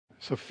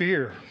So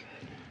fear.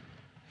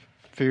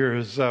 Fear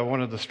is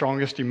one of the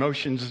strongest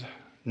emotions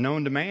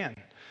known to man.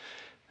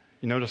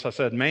 You notice I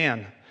said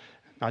man,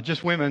 not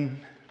just women.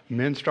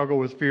 Men struggle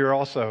with fear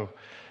also.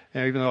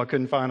 And even though I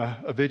couldn't find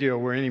a video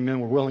where any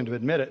men were willing to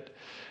admit it.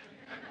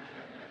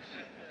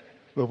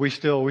 But we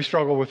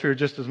struggle with fear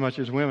just as much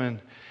as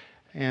women.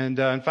 And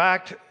in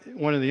fact,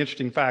 one of the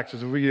interesting facts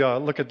is we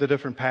look at the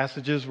different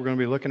passages we're going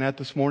to be looking at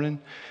this morning.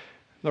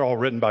 They're all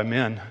written by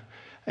men.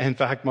 In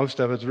fact, most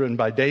of it's written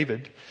by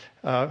David,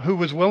 who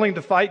was willing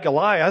to fight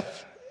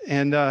Goliath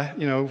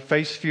and,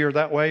 face fear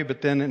that way.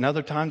 But then in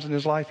other times in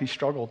his life, he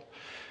struggled.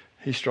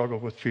 He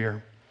struggled with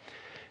fear.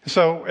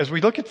 So as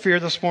we look at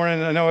fear this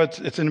morning, I know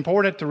it's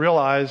important to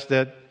realize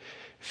that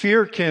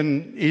fear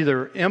can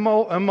either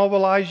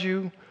immobilize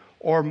you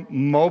or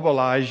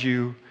mobilize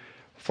you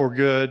for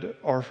good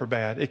or for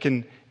bad. It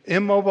can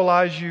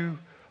immobilize you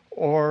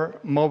or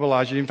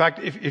mobilize you. In fact,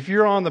 if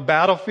you're on the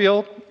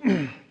battlefield,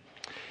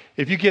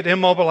 if you get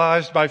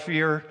immobilized by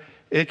fear,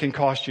 it can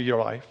cost you your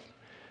life.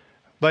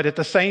 But at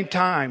the same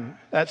time,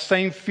 that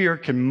same fear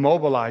can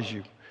mobilize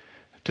you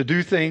to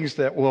do things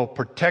that will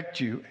protect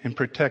you and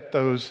protect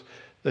those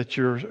that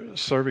you're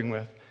serving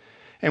with.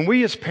 And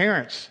we as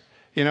parents,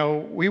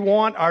 we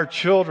want our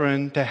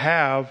children to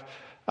have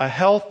a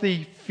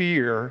healthy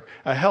fear,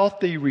 a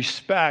healthy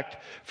respect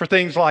for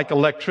things like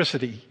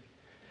electricity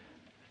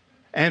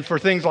and for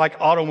things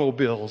like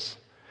automobiles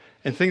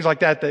and things like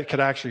that could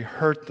actually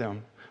hurt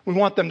them. We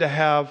want them to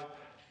have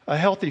a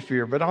healthy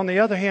fear. But on the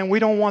other hand, we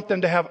don't want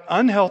them to have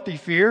unhealthy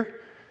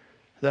fear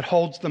that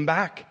holds them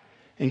back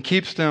and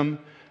keeps them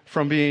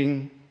from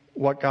being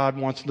what God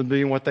wants them to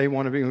be and what they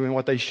want to be and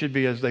what they should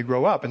be as they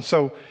grow up. And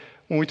so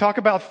when we talk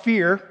about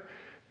fear,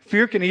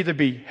 fear can either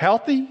be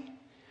healthy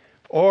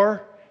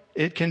or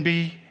it can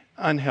be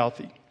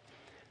unhealthy.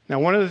 Now,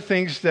 one of the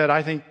things that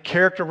I think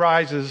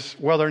characterizes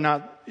whether or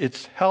not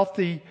it's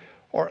healthy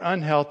or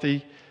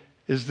unhealthy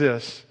is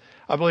this.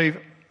 I believe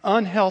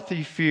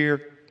unhealthy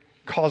fear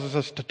causes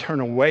us to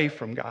turn away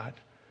from God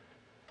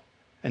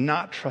and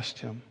not trust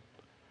Him.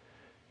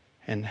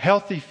 And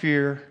healthy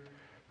fear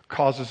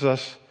causes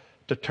us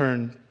to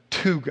turn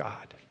to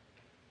God.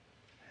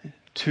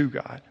 To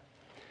God.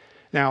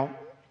 Now,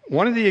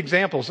 one of the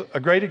examples,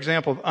 a great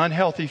example of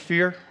unhealthy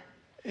fear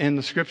in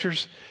the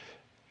scriptures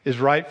is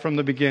right from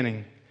the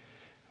beginning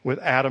with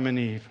Adam and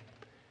Eve.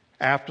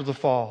 After the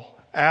fall,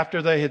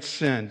 after they had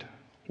sinned,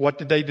 what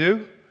did they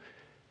do?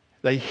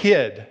 They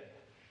hid.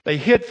 They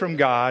hid from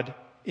God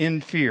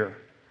in fear.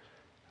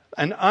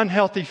 An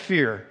unhealthy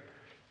fear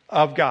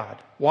of God.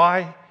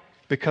 Why?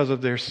 Because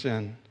of their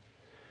sin.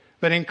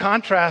 But in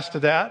contrast to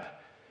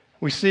that,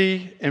 we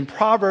see in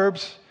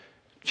Proverbs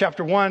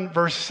chapter 1,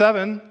 verse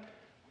 7,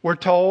 we're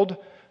told,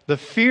 the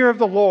fear of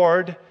the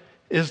Lord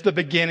is the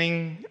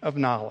beginning of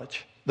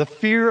knowledge. The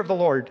fear of the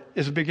Lord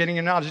is the beginning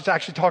of knowledge. It's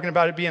actually talking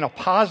about it being a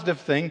positive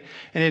thing,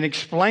 and it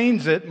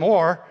explains it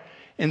more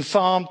in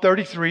Psalm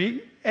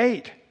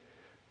 33:8,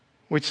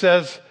 which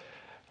says,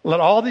 let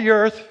all the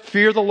earth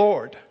fear the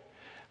Lord.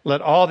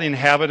 Let all the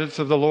inhabitants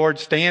of the Lord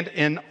stand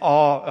in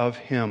awe of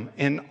Him.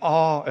 In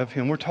awe of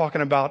Him. We're talking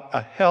about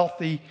a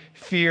healthy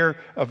fear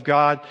of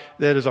God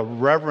that is a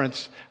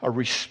reverence, a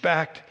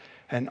respect,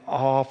 and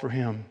awe for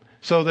Him.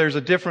 So there's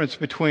a difference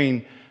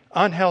between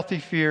unhealthy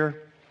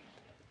fear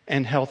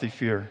and healthy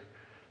fear.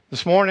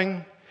 This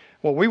morning,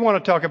 what we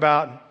want to talk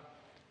about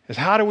is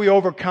how do we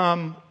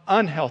overcome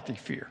unhealthy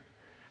fear?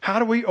 How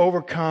do we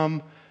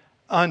overcome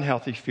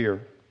unhealthy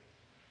fear?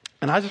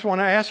 And I just want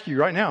to ask you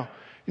right now,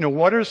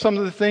 what are some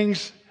of the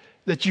things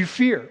that you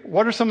fear?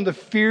 What are some of the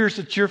fears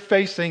that you're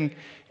facing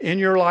in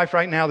your life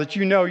right now that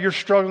you're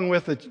struggling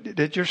with,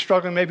 that you're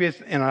struggling maybe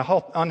in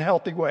an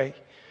unhealthy way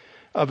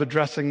of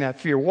addressing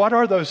that fear? What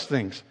are those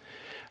things?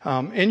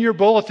 In your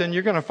bulletin,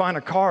 you're going to find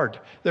a card.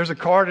 There's a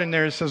card in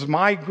there that says,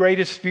 my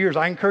greatest fears.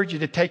 I encourage you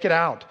to take it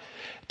out.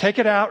 Take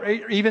it out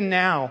even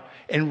now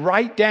and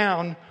write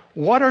down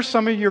what are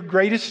some of your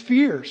greatest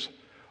fears.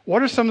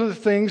 What are some of the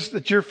things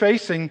that you're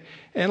facing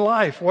in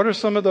life? What are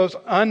some of those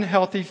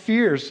unhealthy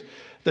fears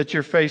that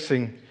you're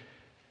facing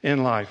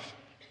in life?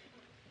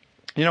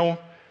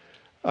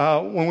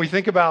 When we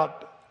think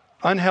about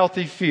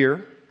unhealthy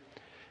fear,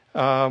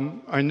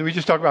 and we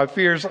just talk about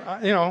fears,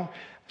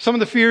 some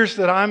of the fears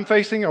that I'm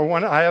facing or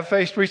one I have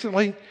faced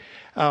recently,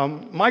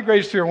 my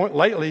greatest fear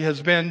lately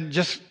has been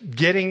just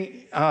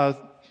getting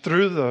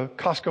through the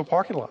Costco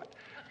parking lot.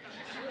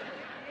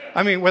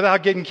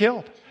 Without getting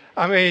killed.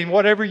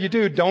 Whatever you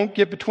do, don't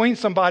get between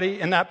somebody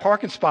in that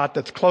parking spot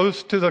that's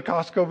close to the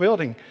Costco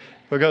building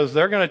because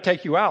they're going to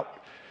take you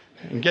out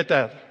and get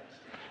that.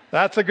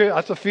 That's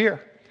a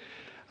fear.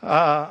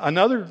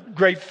 Another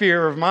great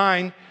fear of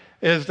mine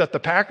is that the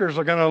Packers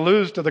are going to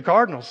lose to the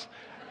Cardinals.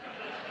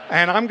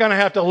 And I'm going to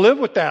have to live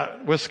with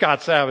that with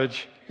Scott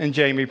Savage and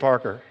Jamie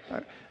Parker.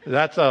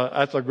 That's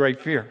a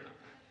great fear.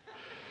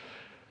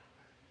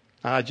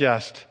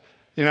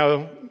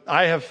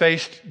 I have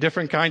faced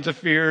different kinds of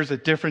fears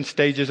at different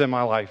stages in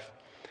my life.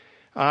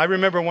 I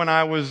remember when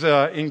I was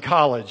in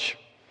college,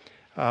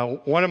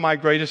 one of my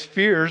greatest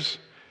fears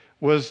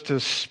was to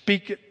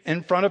speak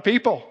in front of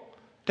people.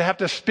 to have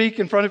to speak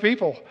in front of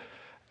people.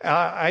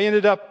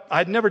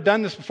 I'd never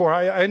done this before.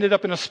 I ended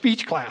up in a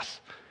speech class.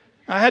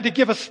 I had to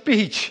give a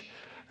speech.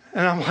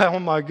 And I'm like, oh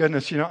my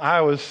goodness,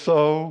 I was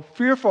so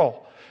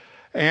fearful.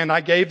 And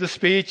I gave the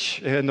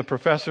speech, and the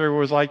professor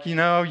was like, you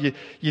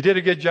did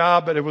a good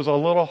job, but it was a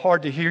little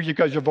hard to hear you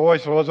because your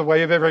voice was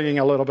wavering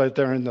a little bit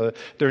during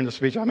the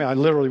speech. I mean, I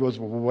literally was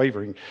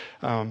wavering.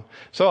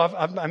 So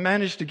I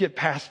managed to get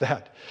past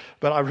that,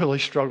 but I really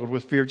struggled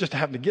with fear just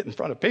having to get in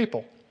front of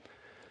people.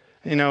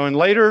 And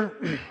later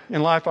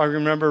in life, I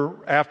remember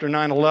after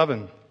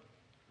 9/11.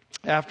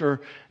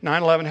 After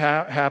 9/11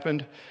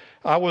 happened,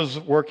 I was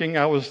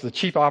the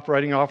chief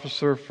operating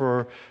officer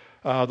for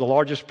the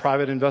largest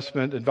private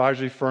investment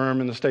advisory firm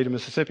in the state of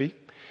Mississippi.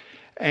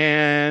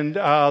 And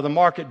the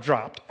market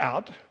dropped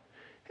out.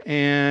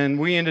 And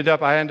I ended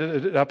up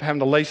having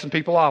to lay some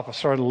people off. I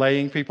started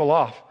laying people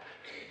off.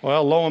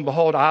 Well, lo and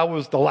behold, I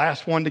was the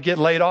last one to get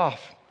laid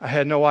off. I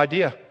had no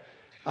idea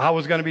I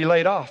was going to be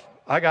laid off.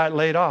 I got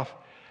laid off.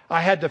 I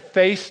had to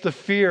face the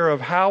fear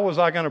of how was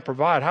I going to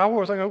provide? How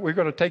was we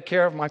going to take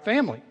care of my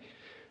family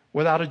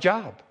without a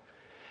job?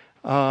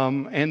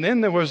 And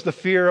then there was the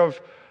fear of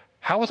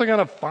how was I going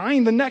to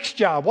find the next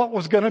job? What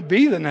was going to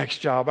be the next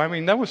job? I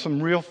mean, that was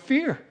some real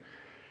fear.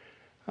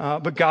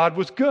 But God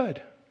was good.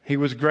 He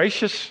was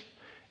gracious.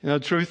 The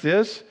truth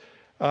is,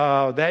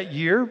 that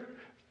year,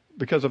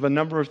 because of a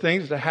number of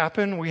things that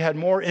happened, we had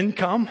more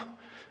income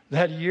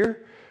that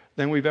year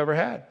than we've ever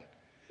had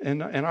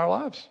in our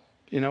lives,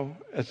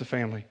 as a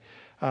family.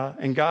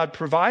 And God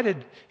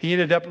provided. He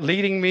ended up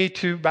leading me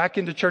back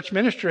into church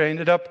ministry. I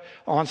ended up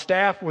on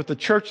staff with the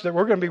church that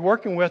we're going to be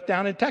working with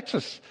down in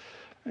Texas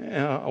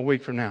a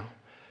week from now.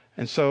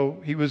 And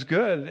so He was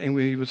good and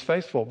He was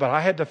faithful. But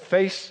I had to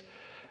face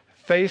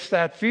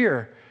that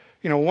fear.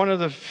 One of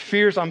the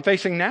fears I'm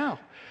facing now.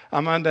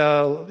 I'm on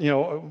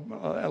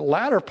the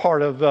latter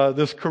part of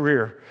this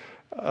career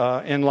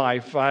in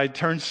life. I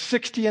turned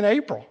 60 in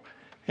April.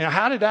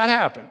 How did that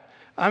happen?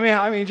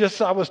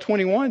 I was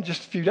 21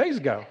 just a few days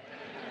ago.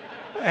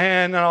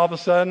 And then all of a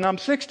sudden, I'm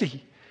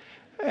 60.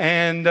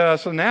 And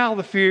so now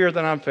the fear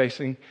that I'm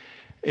facing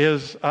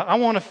is I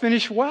want to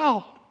finish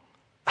well.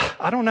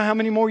 I don't know how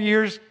many more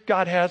years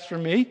God has for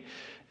me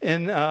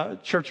in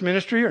church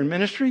ministry or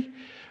ministry.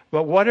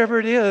 But whatever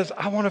it is,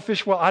 I want to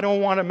finish well. I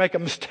don't want to make a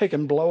mistake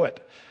and blow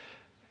it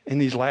in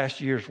these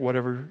last years,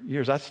 whatever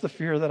years. That's the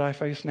fear that I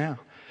face now.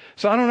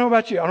 So I don't know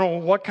about you. I don't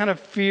know what kind of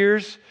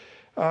fears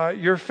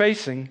you're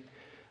facing.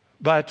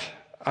 But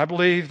I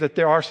believe that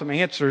there are some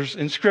answers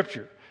in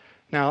Scripture.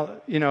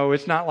 Now,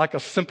 it's not like a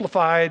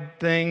simplified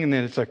thing and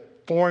then it's a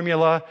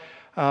formula,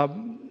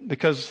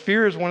 because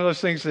fear is one of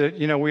those things that,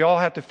 we all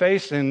have to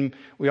face, and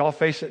we all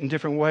face it in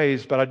different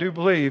ways. But I do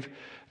believe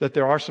that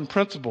there are some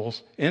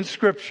principles in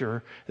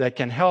Scripture that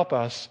can help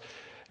us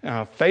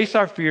face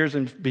our fears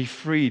and be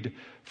freed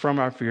from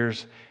our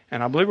fears.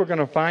 And I believe we're going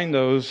to find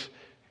those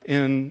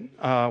in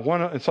some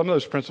of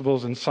those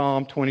principles in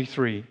Psalm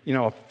 23.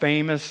 A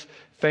famous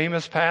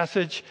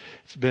passage.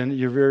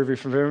 You're very, very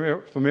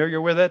familiar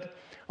with it.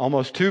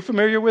 Almost too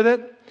familiar with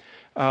it.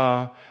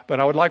 But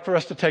I would like for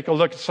us to take a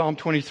look at Psalm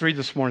 23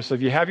 this morning. So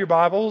if you have your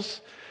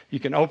Bibles, you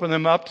can open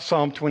them up to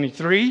Psalm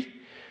 23,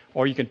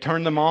 or you can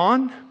turn them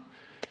on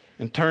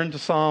and turn to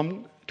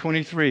Psalm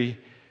 23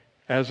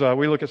 as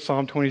we look at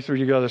Psalm 23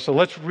 together. So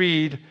let's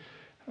read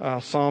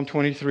Psalm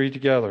 23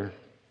 together.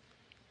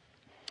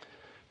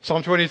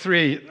 Psalm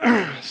 23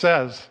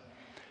 says,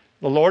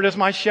 "The Lord is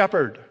my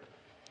shepherd.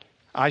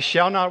 I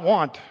shall not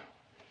want.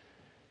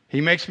 He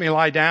makes me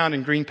lie down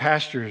in green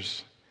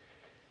pastures.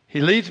 He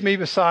leads me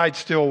beside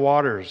still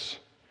waters.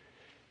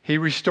 He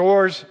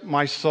restores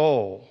my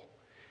soul.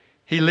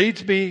 He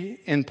leads me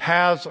in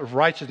paths of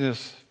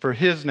righteousness for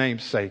His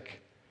name's sake.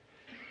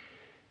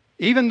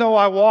 Even though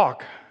I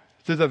walk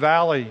through the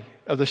valley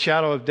of the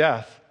shadow of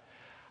death,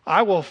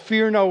 I will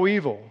fear no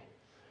evil,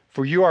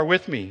 for You are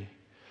with me.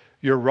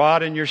 Your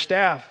rod and Your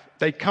staff,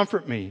 they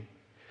comfort me.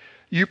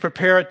 You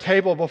prepare a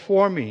table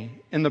before me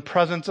in the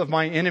presence of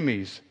my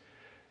enemies.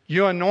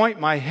 You anoint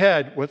my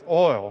head with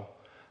oil.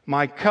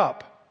 My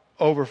cup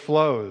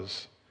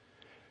overflows.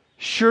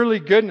 Surely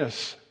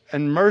goodness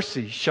and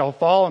mercy shall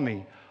follow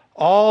me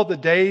all the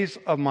days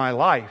of my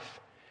life,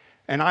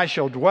 and I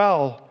shall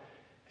dwell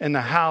in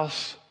the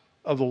house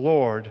of the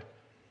Lord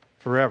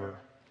forever."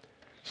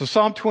 So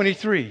Psalm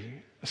 23,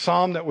 a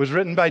psalm that was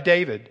written by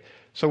David.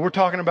 So we're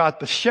talking about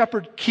the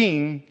shepherd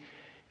king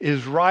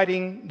is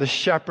writing the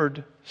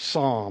shepherd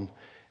psalm.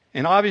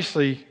 And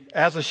obviously,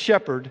 as a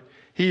shepherd,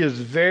 he is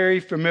very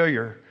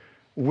familiar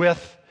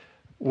with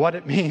what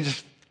it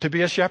means to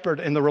be a shepherd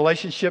and the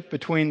relationship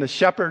between the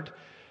shepherd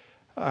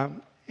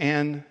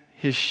and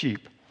his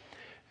sheep.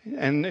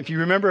 And if you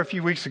remember a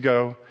few weeks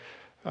ago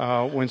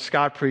when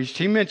Scott preached,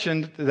 he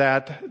mentioned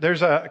that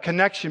there's a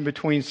connection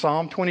between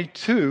Psalm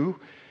 22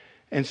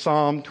 and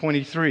Psalm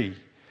 23.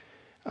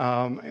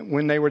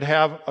 When they would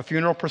have a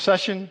funeral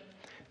procession,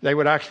 they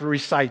would actually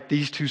recite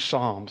these two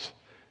psalms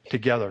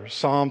together,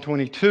 Psalm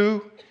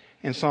 22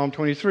 and Psalm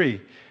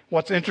 23.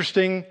 What's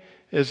interesting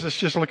is let's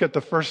just look at the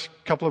first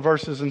couple of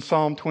verses in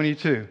Psalm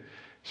 22.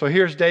 So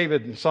here's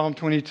David in Psalm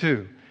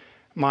 22.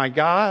 My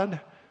God,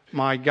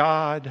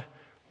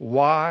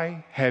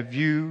 why have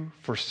you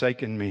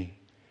forsaken me?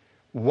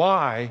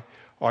 Why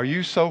are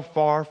you so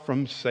far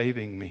from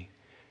saving me?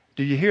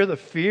 Do you hear the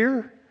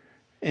fear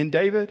in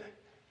David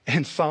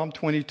in Psalm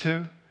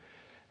 22?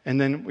 And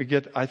then we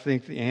get, I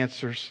think, the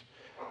answers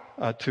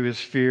to his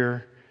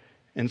fear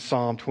in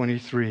Psalm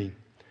 23.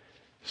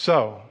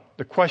 So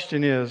the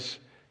question is,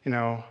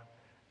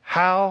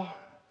 how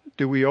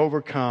do we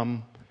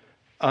overcome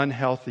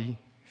unhealthy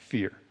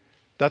fear?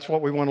 That's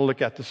what we want to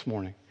look at this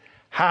morning.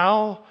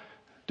 How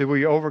do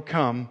we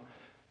overcome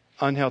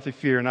unhealthy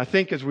fear? And I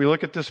think as we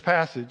look at this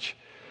passage,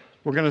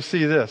 we're going to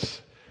see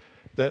this,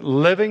 that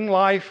living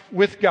life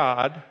with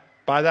God,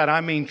 by that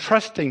I mean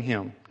trusting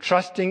Him,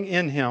 trusting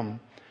in Him,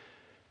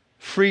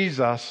 frees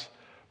us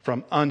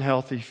from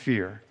unhealthy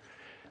fear.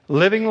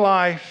 Living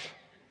life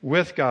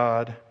with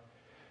God,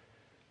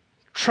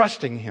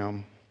 trusting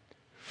Him,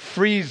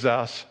 frees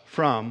us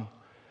from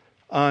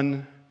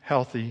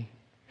unhealthy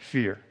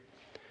fear.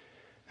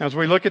 Now, as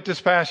we look at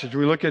this passage,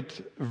 we look at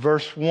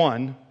verse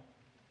 1.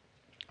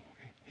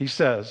 He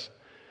says,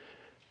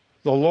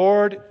 the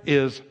Lord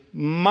is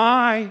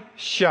my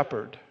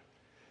shepherd,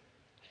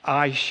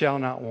 I shall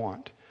not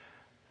want.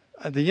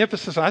 The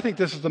emphasis, I think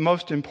this is the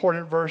most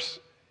important verse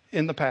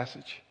in the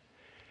passage.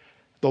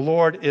 The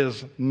Lord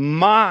is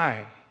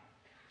my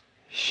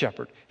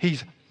shepherd.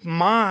 He's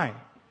my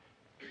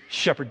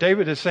shepherd.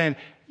 David is saying,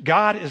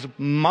 God is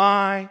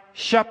my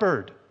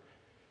shepherd.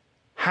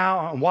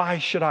 How and why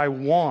should I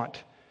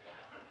want?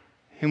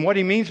 And what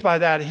he means by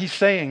that, he's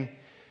saying,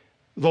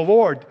 the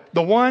Lord,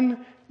 the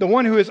one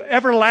who is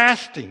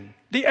everlasting,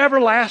 the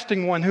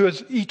everlasting one who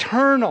is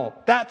eternal,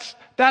 that's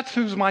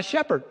who's my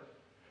shepherd.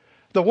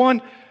 The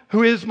one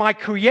who is my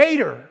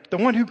creator, the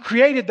one who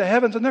created the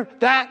heavens and the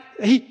earth,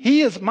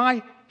 he is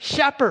my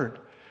shepherd.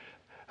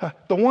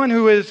 The one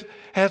who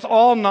has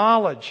all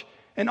knowledge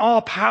and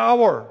all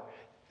power,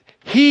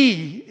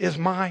 he is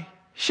my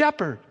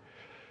shepherd.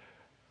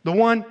 The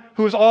one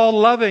who is all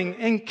loving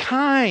and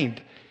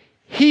kind,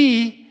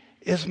 he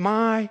is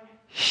my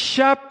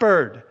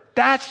shepherd.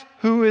 That's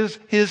who is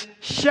his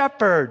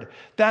shepherd.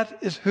 That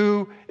is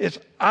who is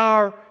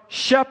our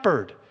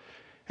shepherd.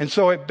 And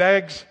so it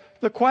begs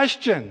the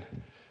question,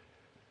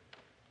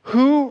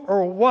 who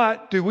or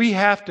what do we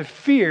have to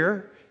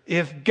fear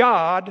if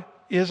God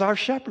is our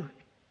shepherd?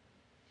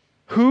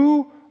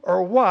 Who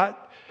or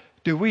what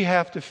do we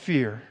have to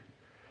fear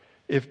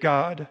if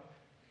God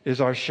is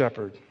our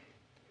shepherd?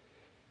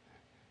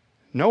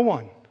 No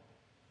one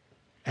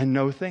and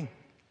no thing.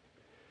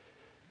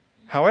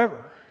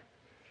 However,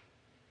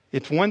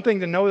 it's one thing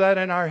to know that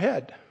in our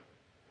head.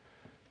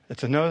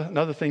 It's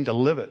another thing to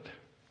live it.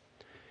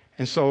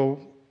 And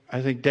so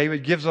I think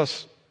David gives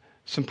us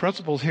some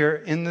principles here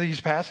in these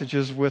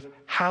passages with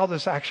how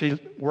this actually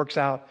works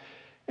out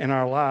in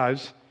our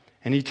lives.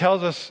 And he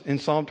tells us in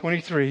Psalm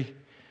 23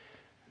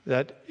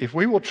 that if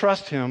we will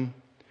trust him,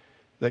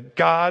 that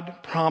God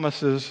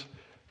promises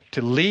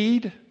to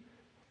lead,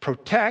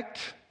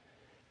 protect,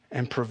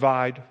 and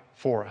provide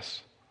for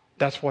us.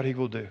 That's what he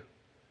will do.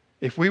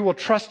 If we will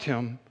trust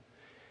him,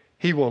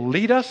 he will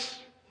lead us,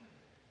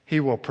 he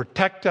will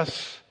protect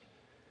us,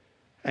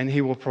 and he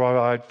will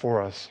provide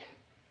for us.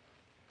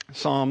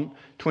 Psalm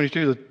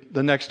 22,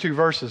 the next two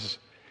verses.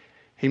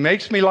 He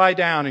makes me lie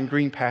down in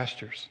green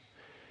pastures.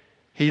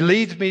 He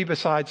leads me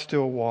beside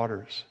still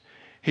waters.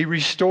 He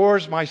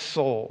restores my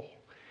soul.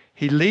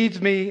 He leads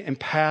me in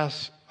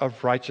paths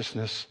of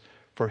righteousness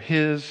for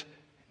his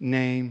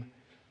name's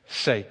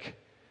sake.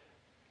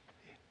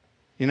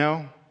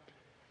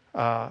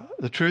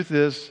 The truth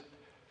is,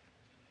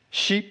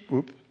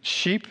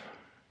 sheep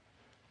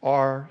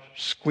are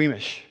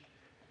squeamish.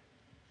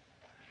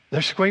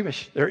 They're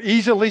squeamish. They're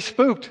easily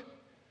spooked.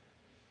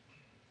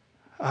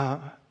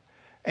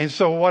 And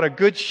so what a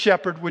good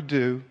shepherd would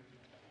do,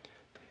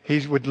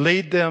 he would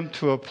lead them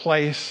to a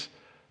place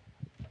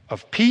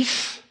of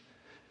peace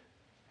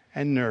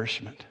and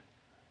nourishment.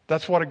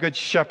 That's what a good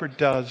shepherd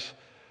does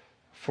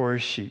for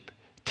his sheep.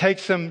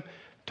 Takes them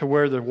to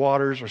where the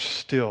waters are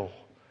still,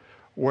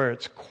 where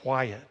it's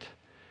quiet.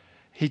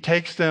 He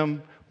takes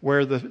them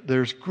where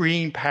there's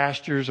green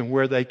pastures and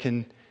where they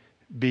can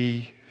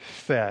be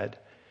fed.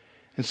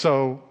 And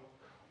so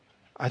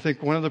I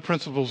think one of the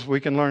principles we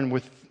can learn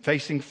with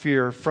facing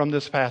fear from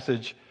this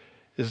passage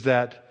is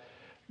that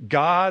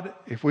God,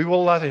 if we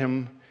will let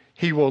him,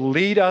 he will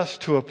lead us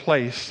to a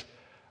place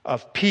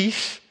of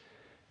peace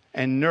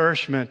and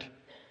nourishment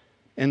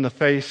in the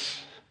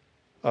face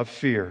of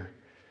fear.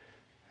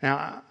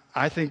 Now,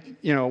 I think,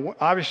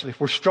 obviously, if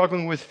we're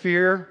struggling with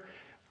fear,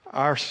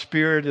 our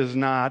spirit is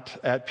not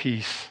at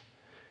peace.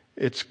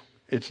 It's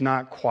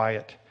not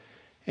quiet.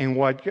 And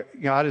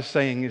what God is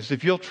saying is,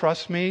 if you'll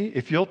trust me,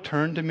 if you'll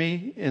turn to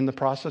me in the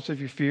process of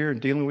your fear and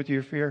dealing with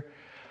your fear,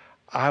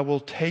 I will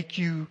take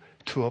you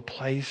to a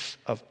place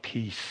of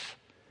peace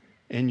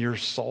in your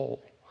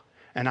soul.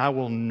 And I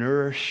will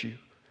nourish you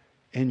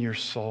in your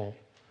soul.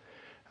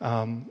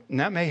 And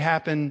that may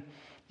happen,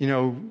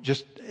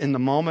 just in the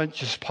moment,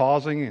 just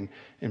pausing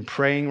and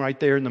praying right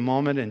there in the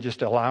moment and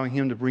just allowing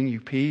Him to bring you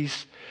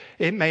peace.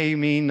 It may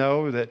mean,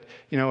 though, that,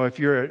 if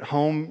you're at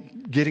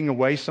home getting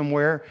away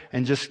somewhere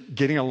and just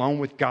getting alone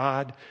with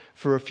God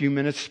for a few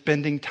minutes,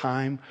 spending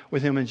time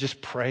with Him and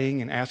just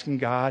praying and asking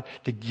God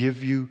to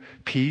give you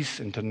peace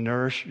and to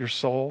nourish your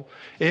soul.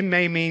 It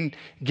may mean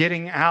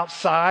getting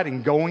outside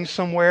and going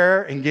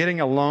somewhere and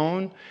getting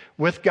alone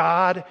with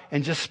God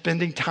and just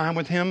spending time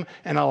with Him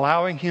and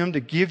allowing Him to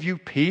give you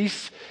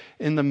peace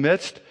in the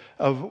midst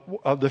of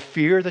the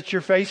fear that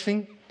you're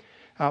facing.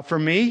 For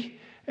me,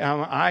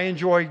 I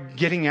enjoy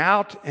getting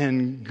out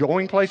and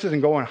going places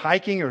and going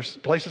hiking or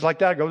places like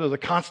that. I go to the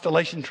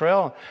Constellation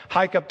Trail,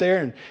 hike up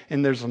there,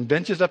 and there's some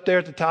benches up there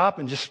at the top,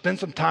 and just spend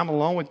some time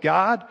alone with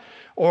God.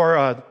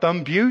 Or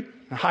Thumb Butte,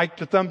 hike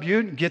to Thumb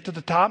Butte and get to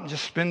the top and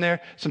just spend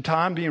there some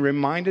time being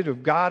reminded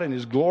of God and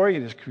His glory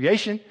and His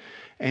creation.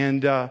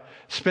 And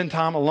spend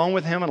time alone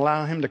with Him and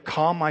allow Him to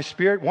calm my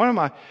spirit. One of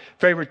my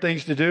favorite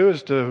things to do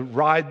is to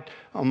ride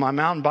on my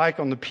mountain bike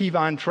on the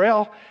Peavine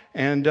Trail.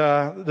 And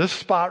this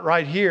spot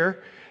right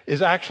here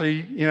is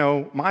actually,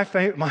 my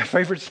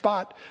favorite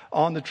spot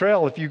on the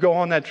trail. If you go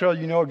on that trail,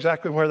 you know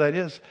exactly where that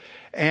is.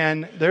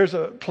 And there's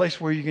a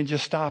place where you can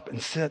just stop and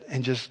sit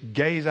and just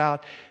gaze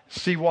out,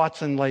 see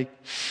Watson Lake,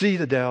 see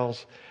the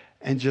Dells,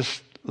 and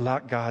just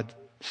let God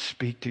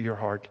speak to your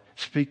heart,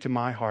 speak to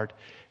my heart,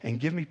 and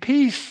give me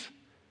peace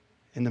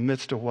in the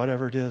midst of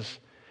whatever it is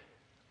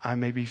I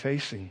may be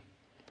facing.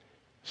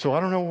 So I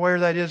don't know where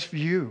that is for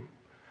you.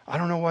 I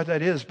don't know what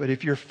that is, but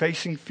if you're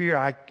facing fear,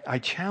 I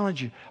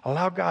challenge you.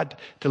 Allow God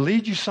to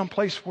lead you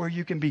someplace where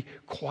you can be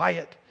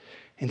quiet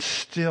and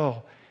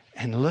still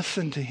and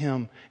listen to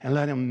Him and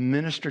let Him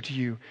minister to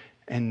you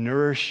and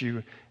nourish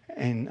you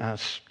and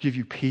give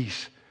you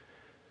peace.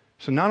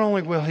 So not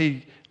only will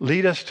He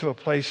lead us to a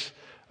place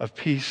of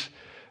peace,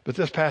 but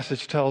this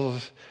passage tells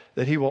us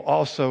that He will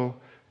also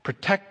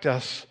protect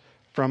us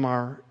from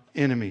our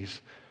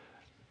enemies.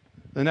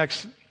 The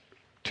next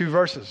 2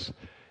 verses.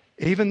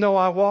 Even though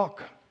I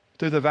walk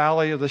through the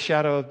valley of the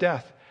shadow of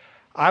death,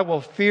 I will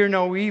fear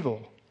no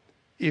evil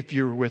if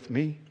you're with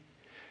me.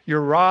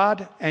 Your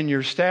rod and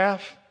your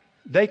staff,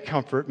 they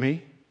comfort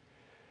me.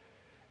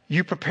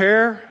 You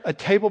prepare a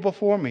table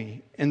before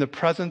me in the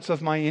presence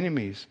of my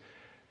enemies.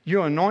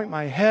 You anoint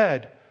my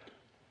head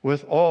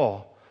with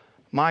oil.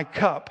 My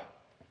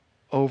cup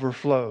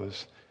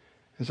overflows.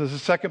 And so the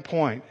second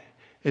point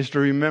is to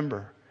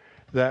remember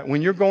that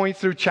when you're going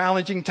through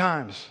challenging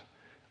times,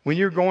 when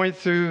you're going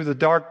through the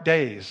dark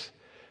days,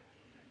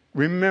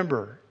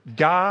 remember,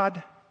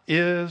 God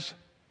is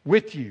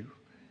with you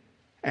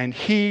and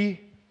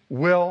He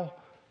will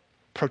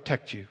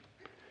protect you.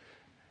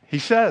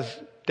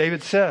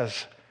 David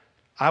says,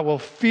 I will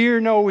fear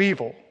no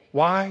evil.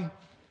 Why?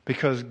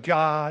 Because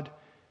God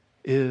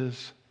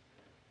is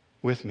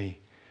with me.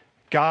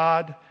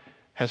 God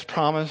has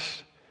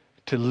promised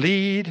to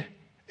lead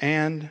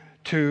and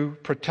to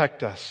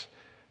protect us.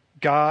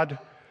 God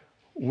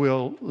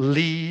will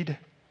lead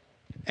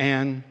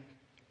and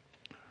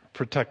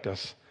protect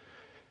us.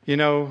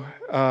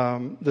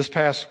 This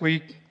past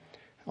week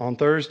on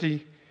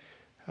Thursday,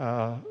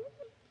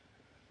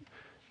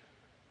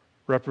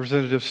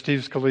 Representative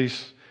Steve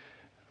Clovis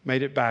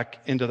made it back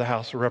into the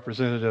House of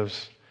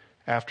Representatives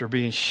after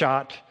being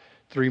shot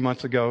 3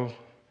 months ago,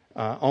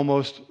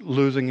 almost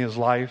losing his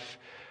life,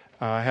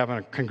 having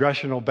a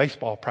congressional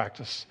baseball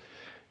practice.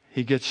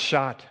 He gets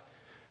shot,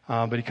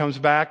 but he comes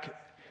back.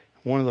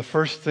 One of the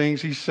first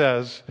things he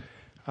says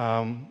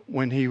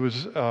when he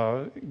was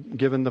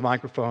given the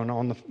microphone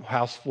on the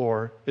House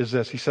floor is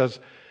this. He says,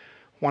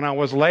 when I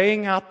was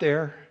laying out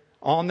there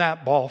on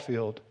that ball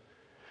field,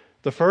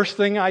 the first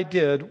thing I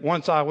did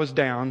once I was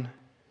down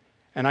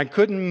and I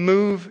couldn't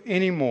move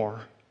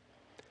anymore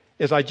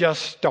is I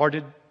just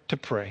started to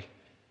pray.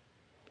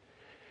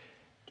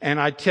 And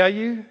I tell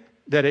you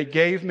that it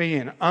gave me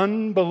an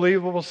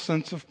unbelievable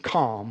sense of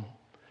calm,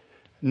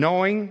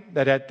 knowing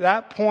that at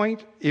that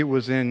point it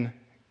was in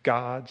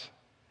God's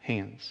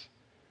hands.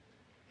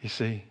 You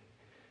see,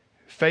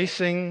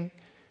 facing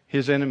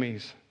his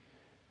enemies,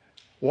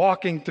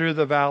 walking through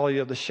the valley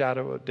of the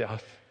shadow of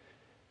death,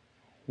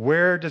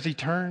 where does he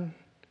turn?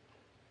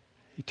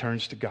 He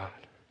turns to God.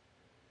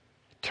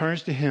 He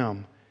turns to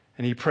Him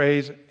and he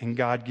prays, and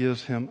God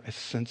gives him a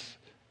sense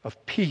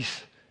of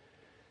peace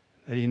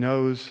that he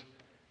knows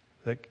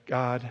that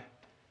God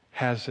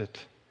has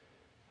it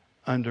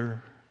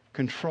under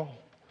control.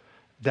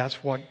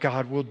 That's what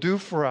God will do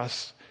for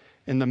us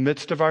in the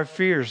midst of our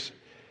fears.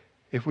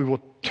 If we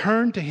will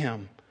turn to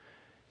Him,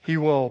 He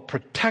will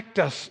protect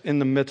us in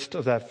the midst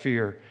of that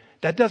fear.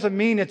 That doesn't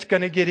mean it's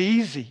going to get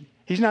easy.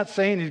 He's not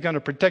saying He's going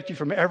to protect you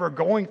from ever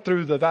going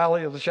through the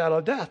valley of the shadow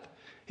of death.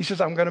 He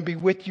says, I'm going to be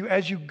with you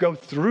as you go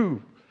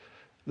through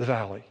the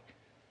valley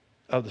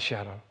of the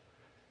shadow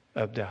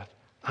of death.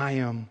 I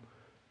am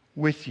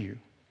with you.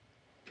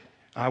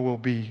 I will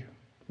be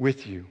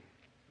with you.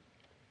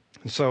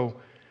 And so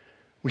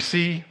we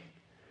see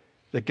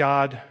that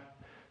God,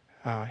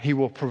 He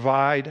will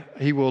provide,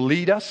 He will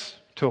lead us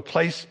to a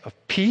place of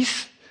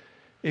peace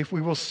if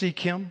we will seek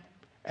Him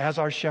as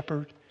our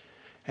shepherd.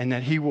 and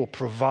that He will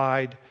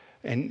provide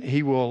and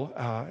He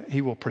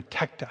will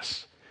protect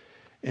us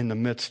in the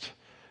midst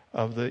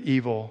of the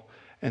evil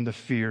and the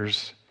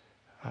fears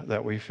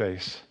that we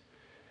face.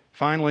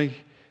 Finally,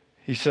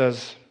 he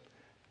says,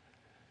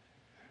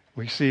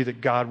 we see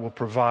that God will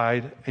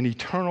provide an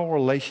eternal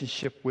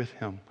relationship with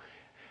Him.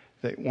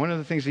 That one of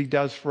the things He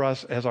does for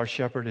us as our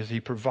shepherd is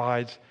He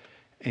provides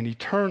an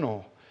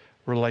eternal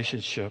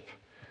relationship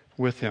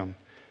with Him.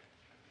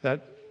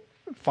 That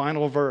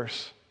final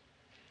verse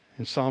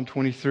in Psalm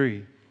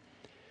 23,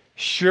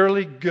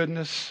 surely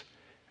goodness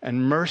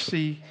and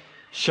mercy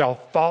shall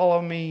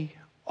follow me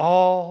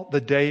all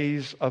the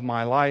days of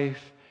my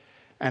life,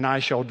 and I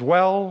shall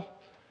dwell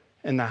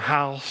in the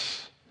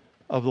house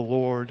of the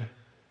Lord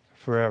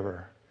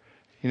forever.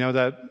 You know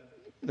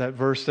that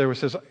verse there where it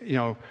says,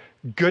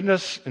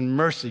 goodness and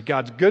mercy,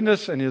 God's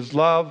goodness and His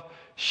love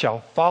shall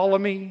follow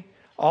me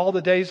all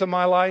the days of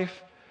my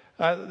life.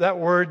 That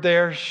word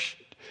there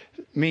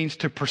means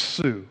to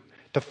pursue.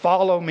 To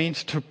follow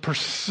means to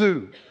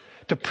pursue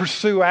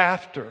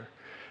after.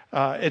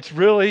 It's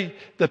really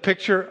the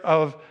picture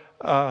of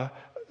an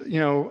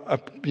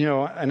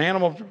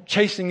animal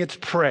chasing its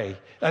prey.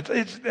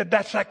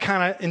 That's that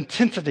kind of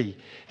intensity.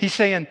 He's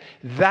saying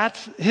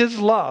that's His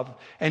love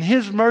and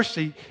His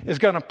mercy is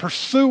going to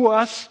pursue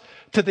us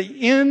to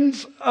the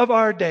ends of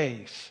our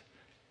days.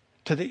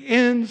 To the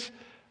ends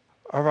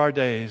of our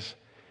days.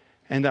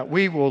 And that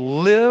we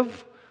will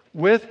live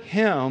with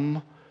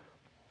Him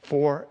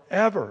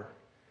forever.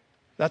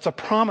 That's a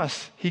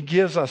promise He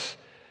gives us,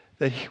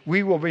 that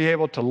we will be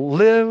able to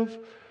live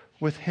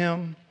with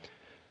Him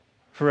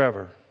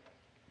forever.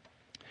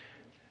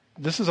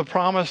 This is a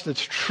promise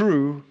that's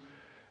true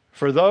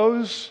for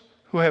those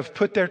who have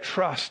put their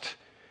trust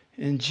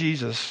in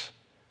Jesus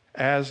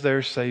as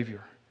their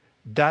Savior.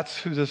 That's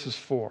who this is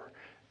for.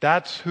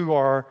 That's who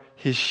are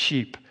His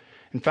sheep.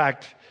 In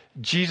fact,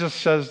 Jesus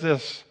says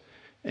this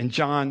in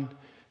John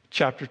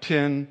chapter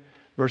 10,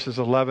 verses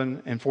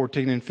 11 and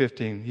 14 and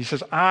 15. He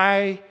says,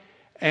 I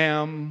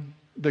am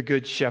the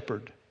good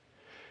shepherd.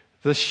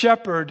 The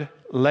shepherd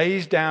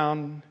lays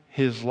down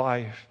his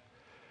life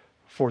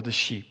for the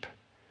sheep.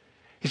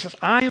 He says,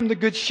 I am the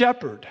good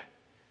shepherd.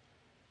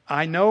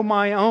 I know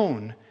my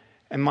own,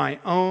 and my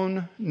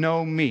own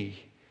know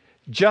me.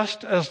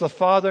 Just as the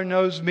Father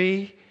knows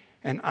me,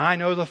 and I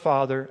know the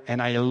Father,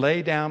 and I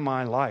lay down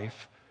my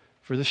life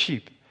for the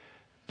sheep.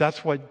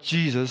 That's what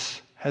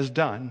Jesus has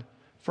done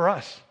for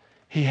us.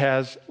 He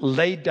has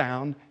laid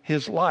down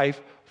His life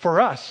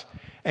for us.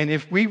 And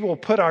if we will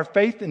put our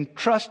faith and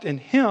trust in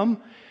Him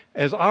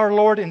as our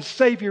Lord and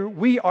Savior,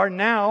 we are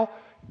now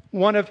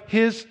one of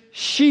His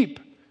sheep.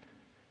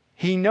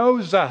 He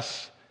knows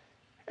us,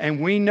 and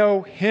we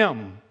know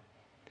Him.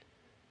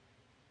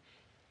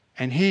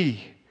 And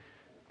He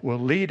will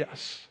lead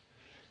us,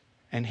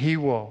 and He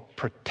will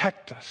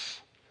protect us,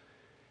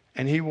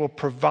 and He will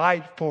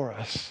provide for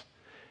us.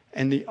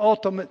 And the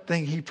ultimate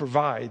thing He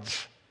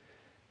provides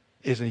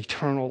is an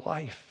eternal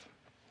life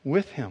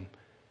with Him.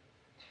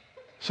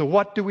 So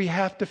what do we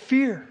have to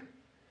fear?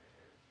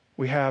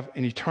 We have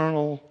an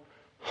eternal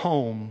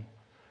home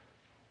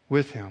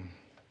with Him.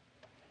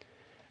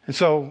 And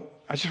so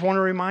I just want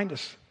to remind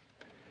us,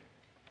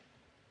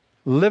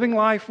 living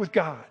life with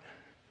God,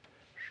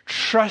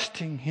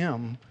 trusting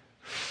Him,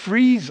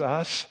 frees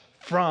us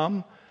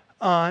from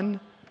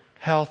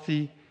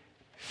unhealthy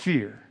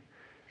fear.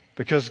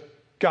 Because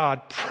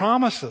God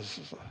promises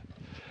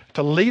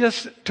to lead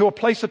us to a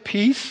place of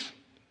peace,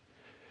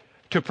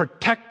 to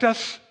protect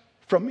us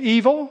from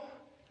evil,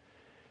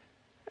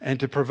 and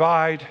to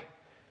provide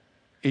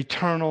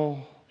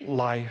eternal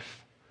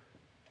life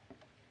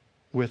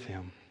with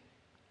Him.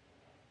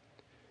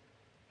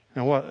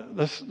 Now,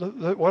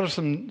 what are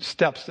some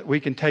steps that we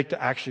can take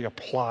to actually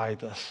apply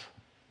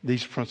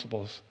these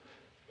principles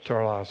to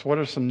our lives? What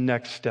are some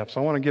next steps? I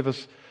want to give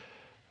us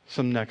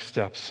some next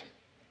steps.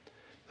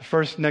 The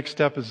first next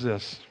step is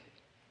this.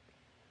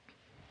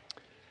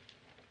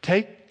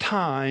 Take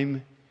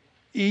time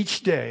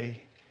each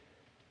day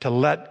to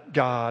let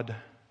God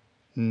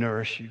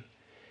nourish you.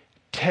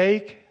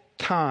 Take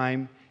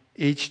time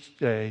each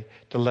day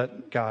to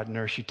let God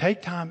nourish you.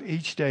 Take time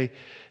each day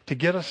to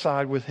get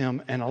aside with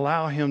Him and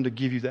allow Him to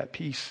give you that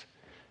peace.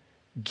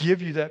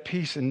 Give you that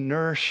peace and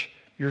nourish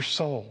your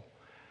soul.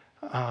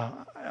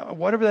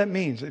 Whatever that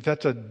means. If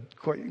that's a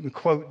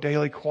quote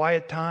daily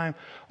quiet time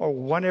or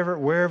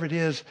wherever it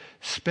is,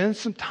 spend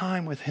some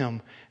time with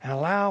Him and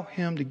allow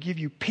Him to give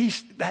you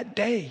peace that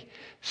day.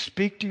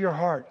 Speak to your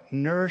heart.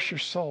 Nourish your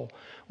soul.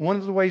 One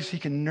of the ways He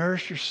can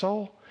nourish your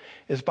soul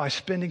is by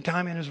spending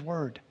time in His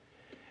Word.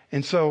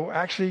 And so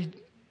actually,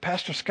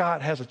 Pastor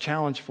Scott has a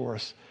challenge for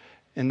us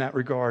in that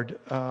regard.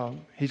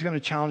 He's going to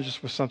challenge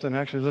us with something.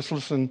 Actually, let's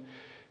listen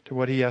to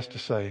what he has to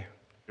say.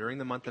 During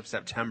the month of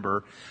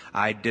September,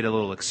 I did a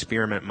little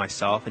experiment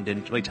myself and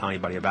didn't really tell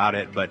anybody about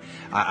it, but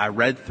I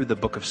read through the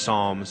book of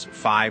Psalms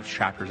 5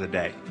 chapters a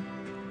day.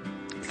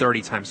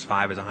 30 times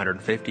 5 is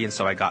 150, and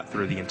so I got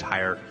through the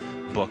entire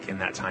book in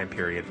that time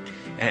period.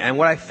 And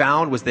what I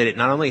found was that it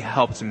not only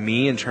helped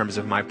me in terms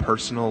of my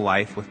personal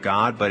life with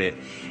God, but it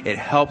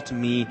helped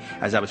me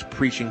as I was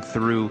preaching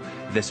through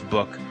this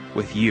book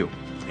with you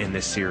in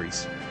this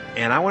series.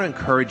 And I want to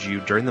encourage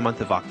you during the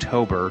month of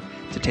October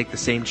to take the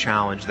same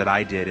challenge that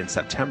I did in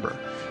September.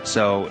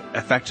 So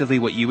effectively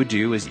what you would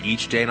do is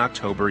each day in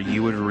October,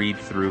 you would read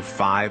through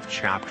 5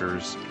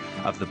 chapters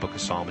of the book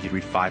of Psalms. You'd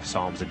read 5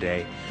 Psalms a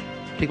day.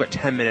 Take about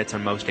 10 minutes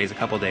on most days. A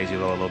couple of days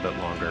you'll go a little bit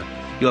longer.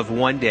 You'll have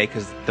one day,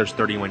 because there's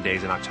 31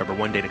 days in October,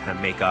 one day to kind of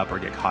make up or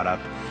get caught up.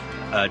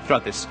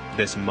 Throughout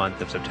this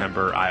month of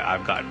September,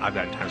 I've gotten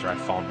times where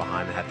I've fallen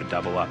behind and had to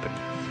double up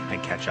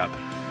and catch up.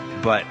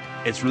 But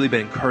it's really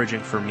been encouraging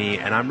for me,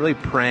 and I'm really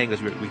praying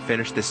as we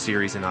finish this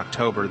series in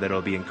October that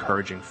it'll be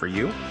encouraging for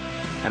you.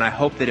 And I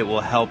hope that it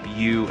will help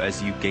you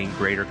as you gain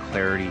greater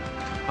clarity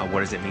on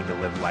what does it mean to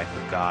live life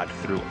with God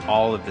through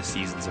all of the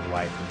seasons of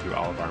life and through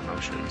all of our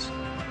emotions.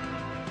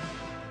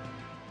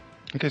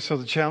 Okay, so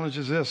the challenge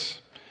is this.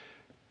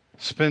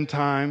 Spend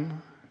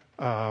time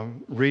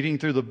reading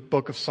through the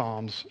book of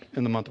Psalms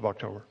in the month of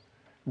October.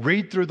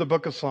 Read through the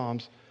book of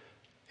Psalms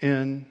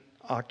in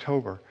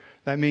October.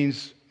 That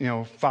means,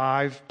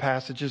 5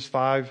 passages,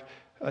 5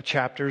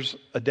 chapters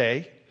a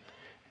day,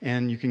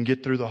 and you can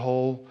get through the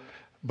whole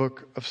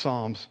book of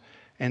Psalms.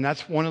 And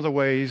that's one of the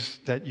ways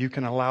that you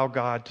can allow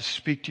God to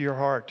speak to your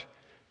heart,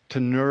 to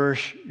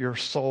nourish your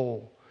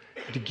soul,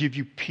 to give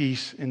you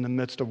peace in the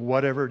midst of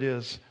whatever it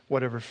is,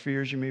 whatever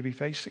fears you may be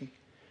facing.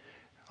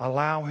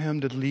 Allow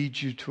Him to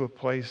lead you to a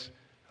place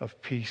of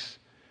peace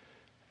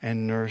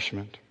and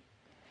nourishment.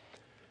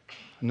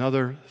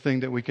 Another thing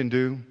that we can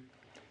do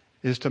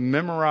is to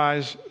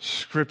memorize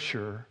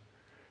Scripture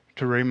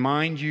to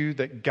remind you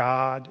that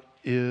God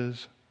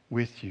is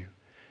with you.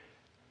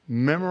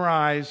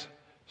 Memorize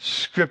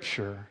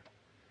Scripture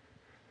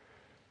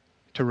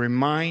to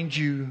remind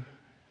you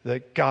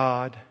that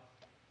God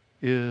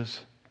is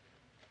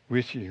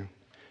with you.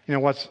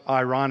 What's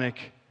ironic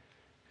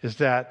is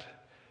that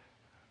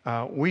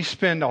we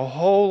spend a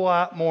whole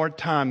lot more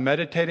time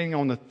meditating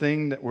on the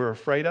thing that we're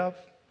afraid of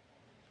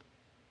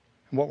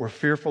and what we're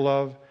fearful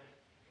of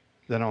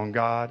than on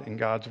God and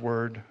God's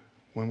Word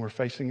when we're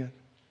facing it.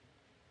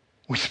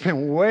 We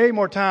spend way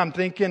more time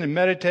thinking and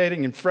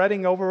meditating and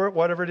fretting over it,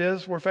 whatever it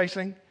is we're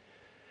facing,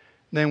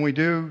 than we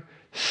do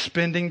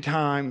spending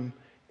time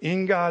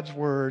in God's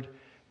Word,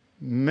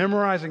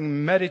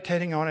 memorizing,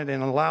 meditating on it,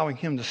 and allowing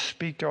Him to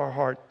speak to our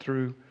heart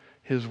through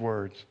His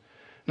words.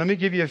 Let me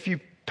give you a few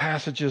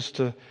passages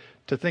to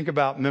think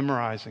about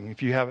memorizing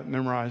if you haven't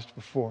memorized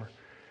before.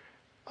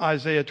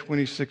 Isaiah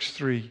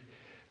 26:3.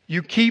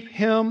 You keep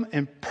him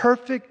in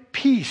perfect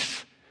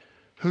peace,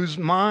 whose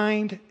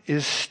mind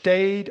is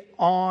stayed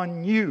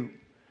on you,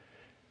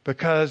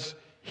 because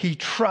he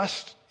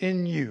trusts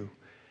in you.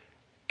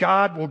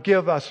 God will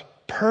give us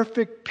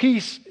perfect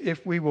peace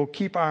if we will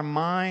keep our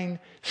mind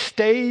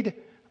stayed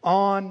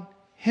on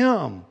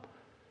Him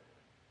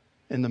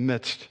in the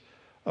midst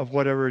of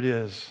whatever it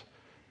is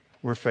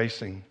we're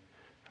facing.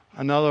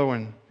 Another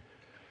one,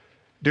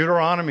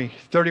 Deuteronomy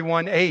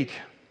 31:8.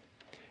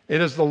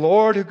 It is the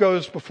Lord who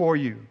goes before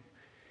you.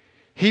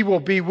 He will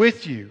be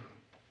with you.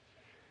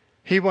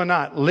 He will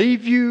not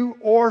leave you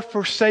or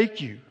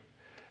forsake you.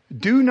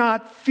 Do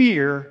not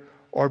fear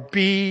or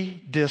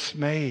be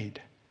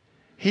dismayed.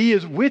 He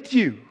is with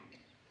you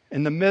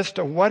in the midst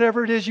of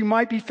whatever it is you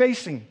might be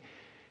facing.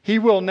 He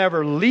will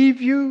never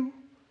leave you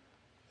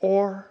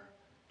or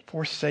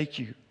forsake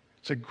you.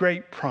 It's a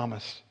great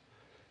promise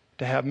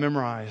to have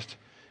memorized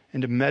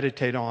and to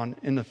meditate on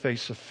in the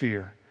face of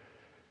fear.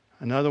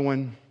 Another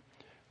one,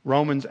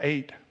 Romans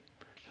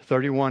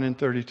 8:31 and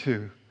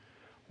 32.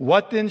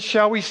 What then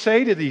shall we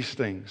say to these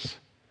things?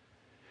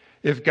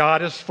 If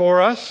God is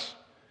for us,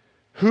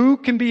 who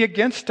can be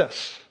against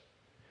us?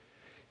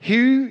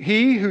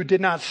 He who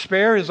did not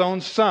spare his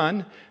own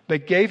son,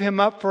 but gave him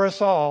up for us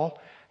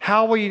all,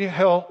 how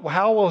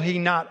will he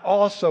not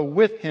also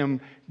with him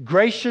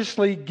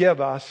graciously give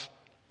us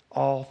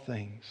all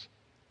things?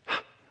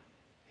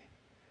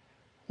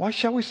 What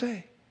shall we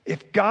say?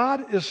 If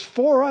God is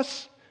for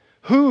us,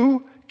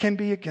 who can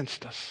be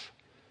against us?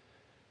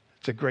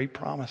 It's a great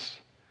promise.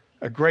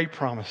 A great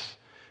promise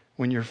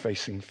when you're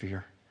facing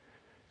fear.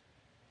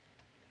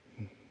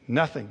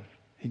 Nothing,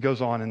 he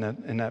goes on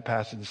in that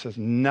passage and says,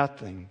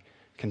 nothing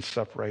can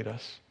separate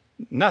us.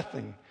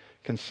 Nothing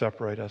can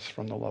separate us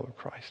from the love of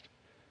Christ.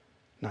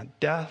 Not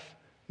death,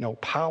 no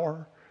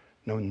power,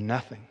 no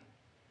nothing.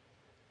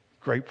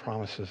 Great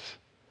promises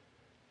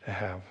to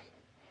have.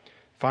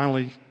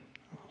 Finally,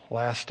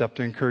 last step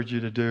to encourage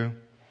you to do,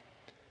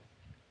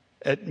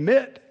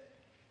 admit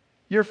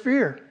your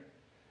fear.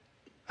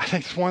 I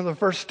think it's one of the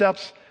first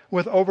steps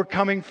with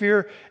overcoming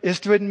fear is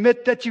to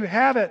admit that you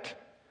have it.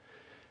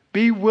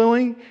 Be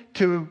willing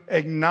to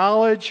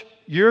acknowledge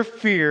your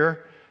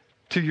fear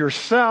to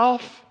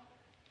yourself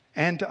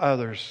and to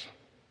others.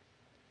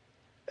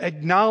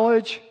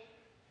 Acknowledge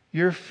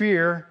your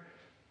fear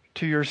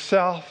to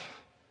yourself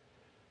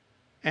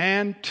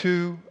and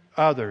to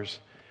others.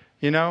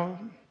 You know,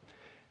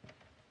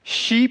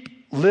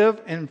 Sheep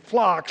live in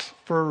flocks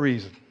for a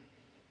reason.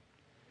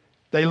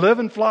 They live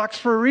in flocks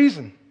for a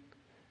reason.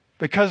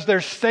 Because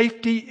there's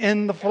safety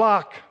in the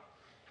flock.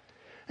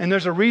 And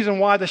there's a reason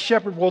why the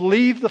shepherd will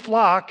leave the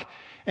flock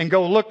and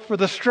go look for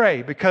the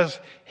stray. Because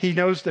he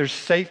knows there's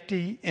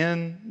safety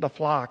in the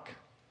flock.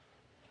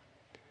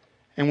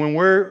 And when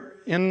we're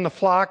in the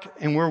flock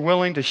and we're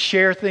willing to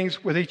share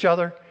things with each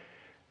other,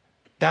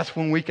 that's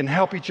when we can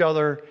help each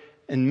other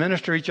and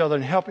minister each other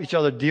and help each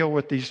other deal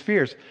with these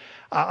fears.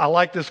 I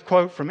like this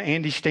quote from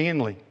Andy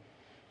Stanley.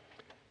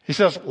 He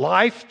says,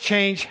 life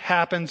change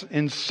happens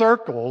in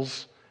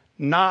circles,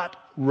 not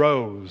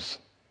rows.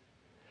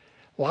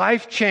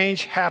 Life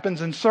change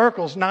happens in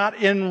circles, not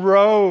in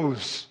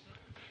rows.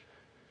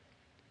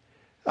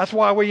 That's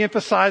why we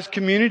emphasize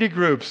community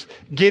groups,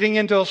 getting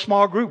into a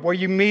small group where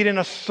you meet in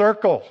a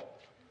circle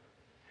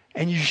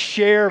and you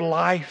share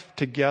life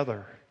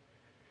together.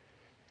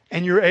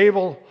 And you're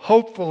able,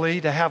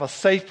 hopefully, to have a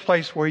safe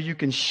place where you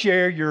can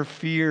share your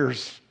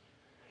fears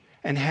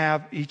and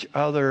have each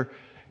other,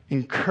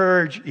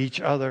 encourage each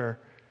other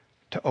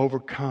to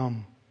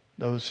overcome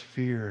those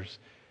fears.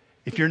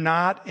 If you're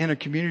not in a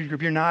community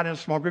group, you're not in a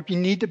small group, you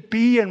need to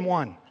be in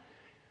one.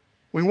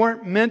 We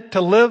weren't meant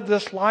to live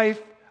this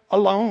life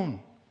alone.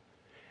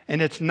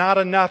 And it's not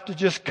enough to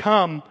just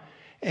come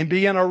and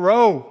be in a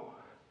row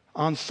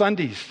on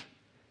Sundays.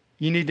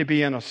 You need to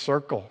be in a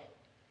circle.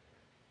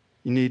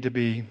 You need to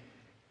be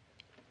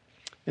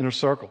in a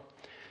circle.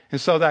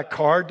 And so that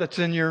card that's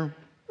in your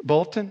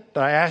bulletin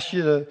that I asked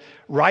you to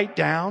write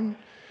down,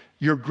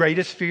 your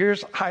greatest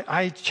fears,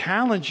 I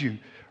challenge you,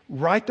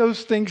 write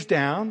those things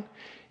down.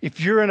 If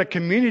you're in a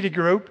community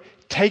group,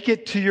 take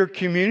it to your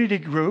community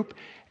group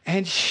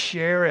and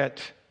share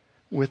it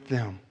with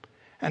them.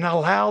 And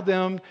allow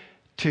them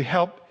to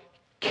help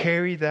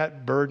carry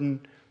that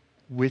burden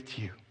with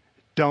you.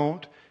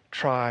 Don't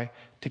try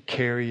to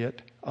carry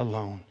it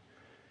alone.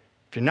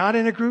 If you're not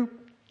in a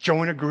group,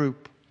 join a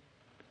group.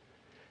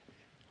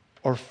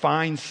 Or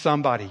find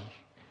somebody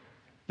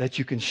that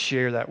you can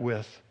share that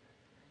with.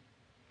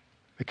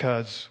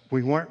 Because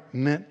we weren't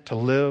meant to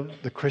live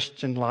the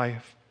Christian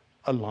life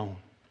alone.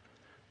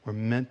 We're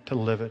meant to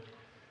live it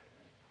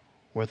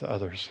with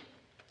others.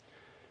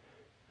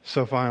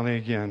 So finally,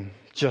 again,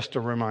 just a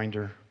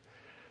reminder.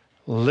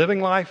 Living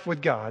life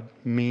with God,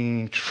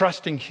 meaning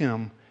trusting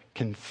Him,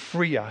 can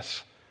free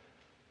us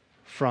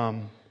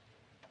from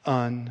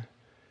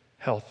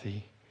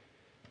unhealthy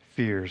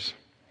fears.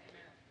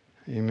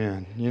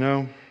 Amen. You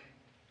know,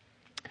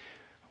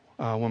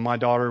 when my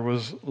daughter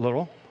was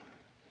little,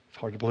 it's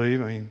hard to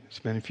believe, it's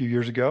been a few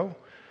years ago,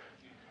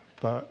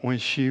 but when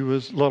she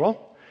was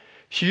little,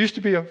 she used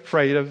to be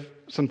afraid of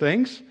some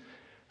things.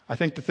 I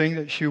think the thing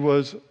that she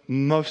was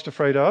most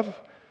afraid of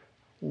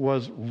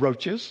was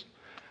roaches.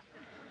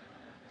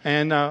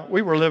 And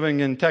we were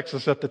living in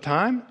Texas at the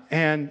time,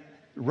 and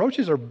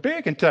roaches are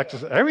big in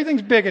Texas.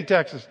 Everything's big in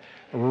Texas.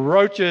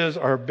 Roaches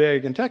are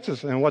big in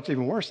Texas, and what's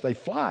even worse, they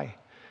fly.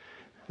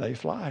 They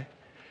fly.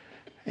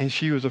 And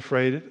she was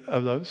afraid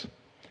of those.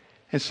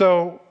 And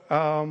so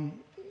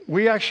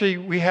we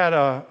had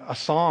a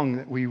song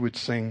that we would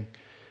sing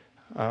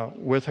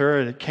with her,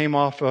 and it came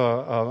off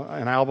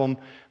an album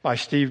by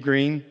Steve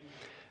Green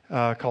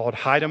called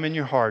Hide 'Em in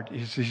Your Heart.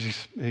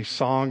 These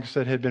songs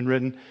that had been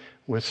written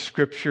with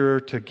Scripture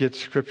to get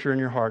Scripture in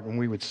your heart. And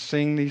we would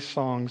sing these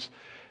songs,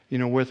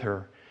 with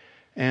her.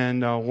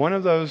 And one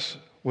of those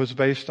was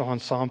based on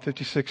Psalm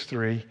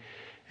 56:3.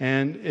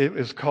 And it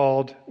was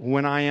called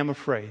When I Am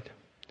Afraid.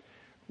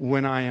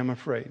 When I Am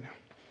Afraid.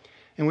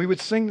 And we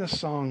would sing this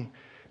song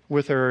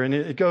with her. And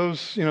it goes,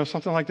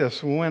 something like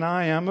this. When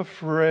I am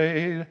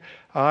afraid,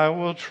 I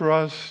will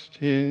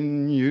trust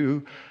in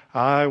you.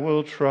 I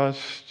will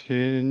trust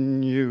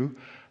in you.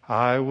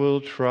 I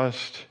will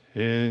trust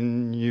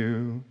in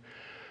you.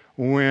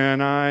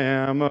 When I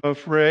am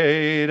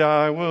afraid,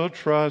 I will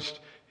trust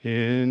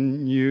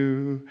in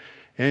you.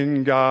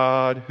 In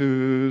God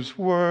whose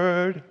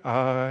word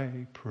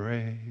I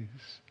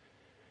praise.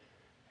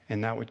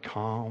 And that would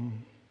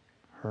calm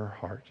her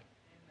heart.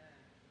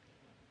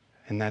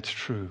 And that's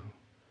true.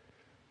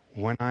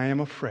 When I am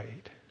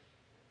afraid,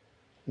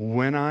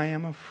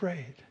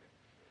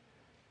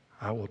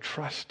 I will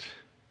trust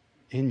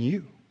in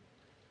you.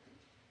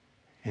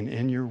 And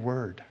in your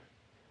word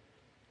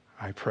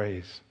I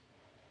praise.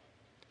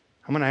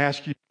 I'm going to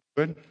ask you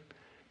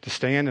to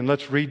stand and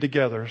let's read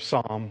together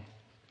Psalm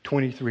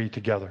 23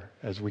 together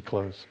as we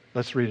close.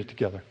 Let's read it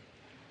together.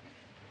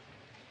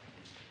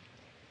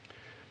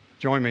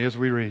 Join me as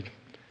we read.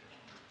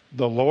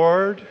 The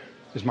Lord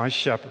is my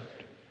shepherd.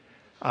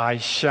 I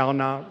shall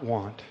not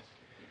want.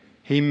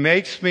 He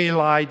makes me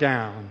lie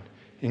down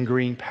in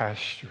green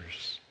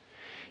pastures.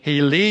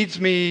 He leads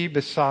me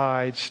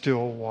beside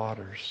still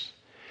waters.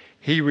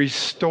 He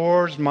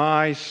restores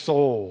my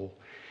soul.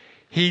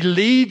 He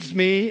leads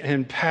me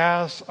in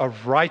paths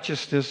of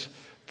righteousness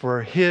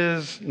for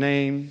His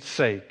name's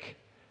sake.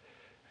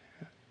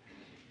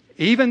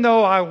 Even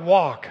though I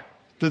walk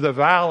through the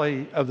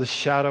valley of the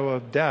shadow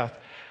of death,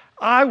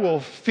 I will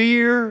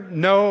fear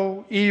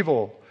no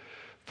evil,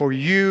 For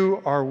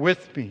you are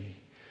with me.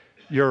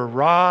 Your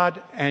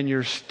rod and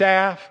your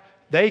staff,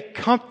 they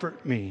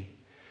comfort me.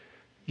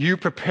 You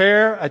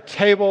prepare a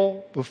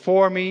table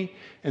before me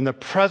in the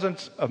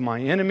presence of my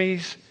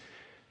enemies.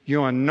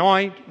 You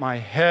anoint my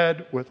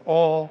head with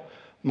oil.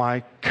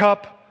 My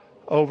cup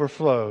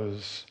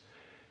overflows.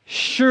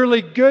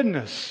 Surely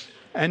goodness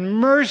and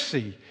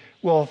mercy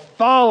will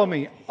follow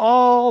me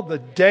all the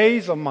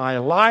days of my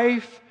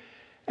life,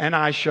 and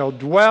I shall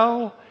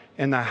dwell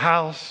in the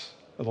house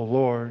of the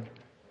Lord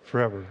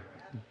forever.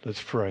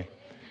 Let's pray.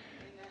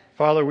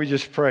 Father, we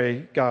just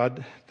pray,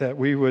 God, that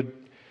we would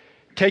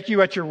take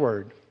you at your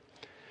word.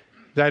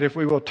 That if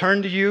we will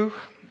turn to you,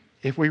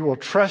 if we will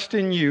trust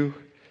in you,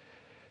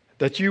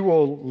 that you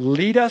will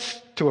lead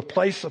us to a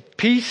place of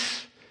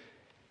peace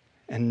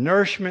and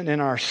nourishment in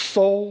our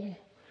soul.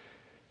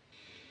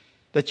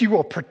 That you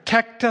will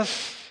protect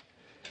us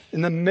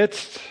in the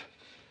midst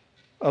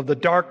of the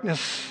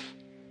darkness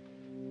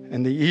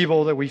and the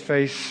evil that we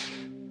face.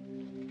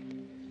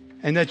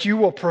 And that you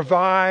will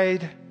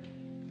provide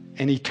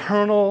an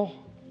eternal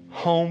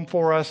home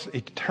for us,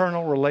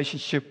 eternal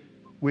relationship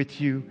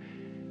with you,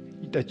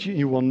 that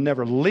you will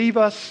never leave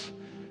us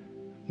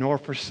nor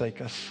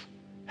forsake us.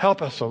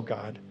 Help us, oh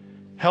God.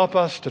 Help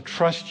us to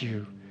trust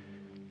you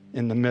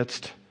in the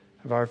midst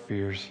of our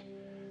fears.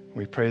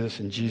 We pray this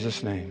in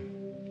Jesus'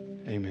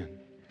 name. Amen.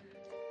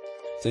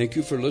 Thank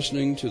you for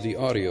listening to the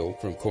audio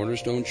from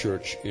Cornerstone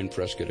Church in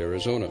Prescott,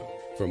 Arizona.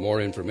 For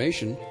more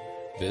information,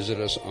 visit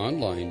us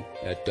online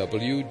at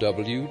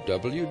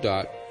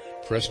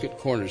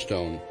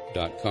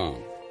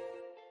www.prescottcornerstone.com.